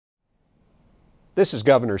This is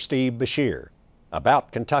Governor Steve Beshear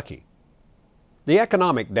about Kentucky. The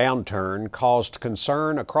economic downturn caused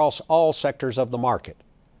concern across all sectors of the market.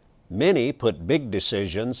 Many put big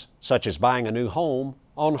decisions, such as buying a new home,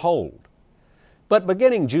 on hold. But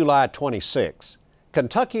beginning July 26,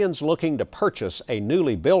 Kentuckians looking to purchase a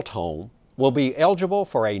newly built home will be eligible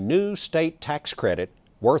for a new state tax credit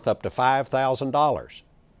worth up to $5,000.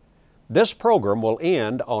 This program will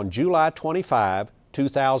end on July 25,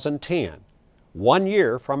 2010, 1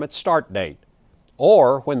 year from its start date,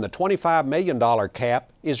 or when the $25 million cap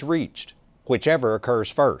is reached, whichever occurs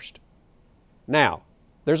first. Now,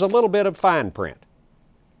 there's a little bit of fine print.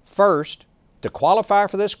 First, to qualify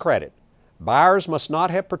for this credit, buyers must not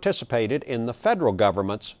have participated in the federal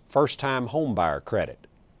government's first-time homebuyer credit.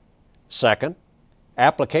 Second,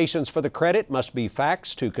 applications for the credit must be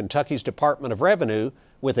faxed to Kentucky's Department of Revenue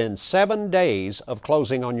within 7 days of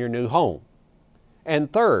closing on your new home.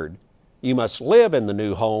 And third, you must live in the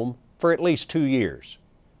new home for at least 2 years.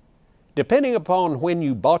 Depending upon when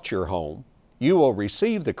you bought your home, you will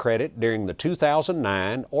receive the credit during the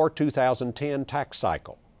 2009 or 2010 tax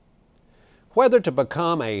cycle. Whether to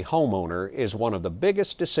become a homeowner is one of the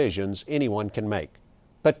biggest decisions anyone can make,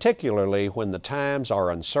 particularly when the times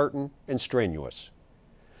are uncertain and strenuous.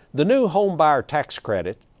 The new homebuyer tax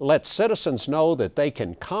credit lets citizens know that they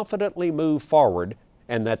can confidently move forward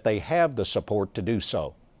and that they have the support to do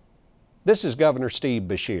so. This is Governor Steve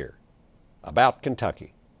Beshear about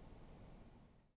Kentucky.